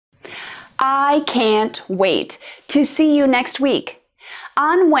I can't wait to see you next week.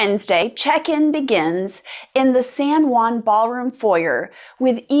 On Wednesday, check-in begins in the San Juan Ballroom foyer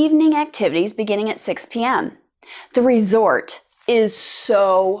with evening activities beginning at 6 p.m. The resort is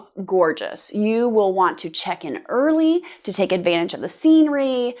so gorgeous. You will want to check in early to take advantage of the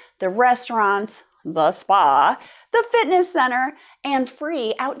scenery, the restaurants, the spa, the fitness center, and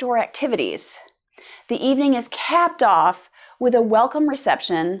free outdoor activities. The evening is capped off with a welcome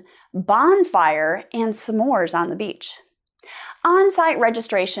reception, bonfire, and s'mores on the beach. On-site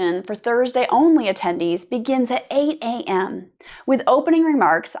registration for Thursday-only attendees begins at 8 a.m., with opening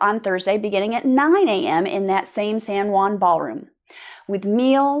remarks on Thursday beginning at 9 a.m. in that same San Juan Ballroom, with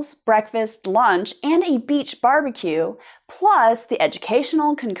meals, breakfast, lunch, and a beach barbecue, plus the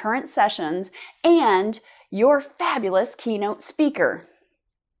educational concurrent sessions and your fabulous keynote speaker.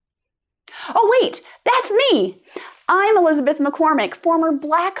 Oh wait, that's me! I'm Elizabeth McCormick, former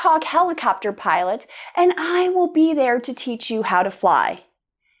Black Hawk helicopter pilot, and I will be there to teach you how to fly.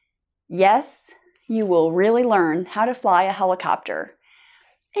 Yes, you will really learn how to fly a helicopter.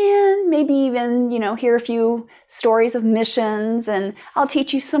 And maybe even, hear a few stories of missions, and I'll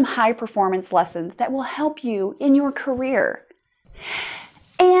teach you some high performance lessons that will help you in your career.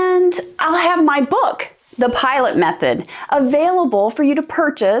 And I'll have my book, The Pilot Method, available for you to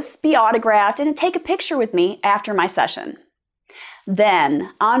purchase, be autographed, and take a picture with me after my session.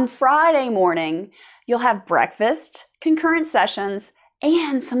 Then, on Friday morning, you'll have breakfast, concurrent sessions,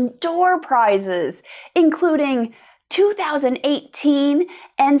 and some door prizes, including 2018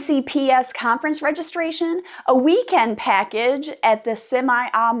 NCPS conference registration, a weekend package at the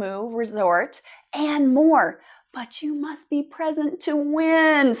Semi-Amu Resort, and more. But you must be present to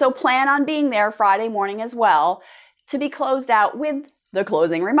win, so plan on being there Friday morning as well to be closed out with the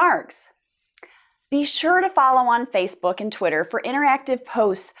closing remarks. Be sure to follow on Facebook and Twitter for interactive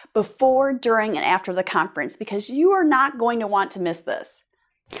posts before, during, and after the conference because you are not going to want to miss this.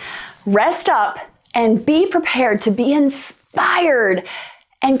 Rest up and be prepared to be inspired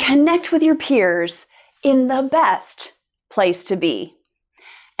and connect with your peers in the best place to be.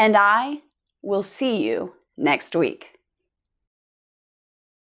 And I will see you next week.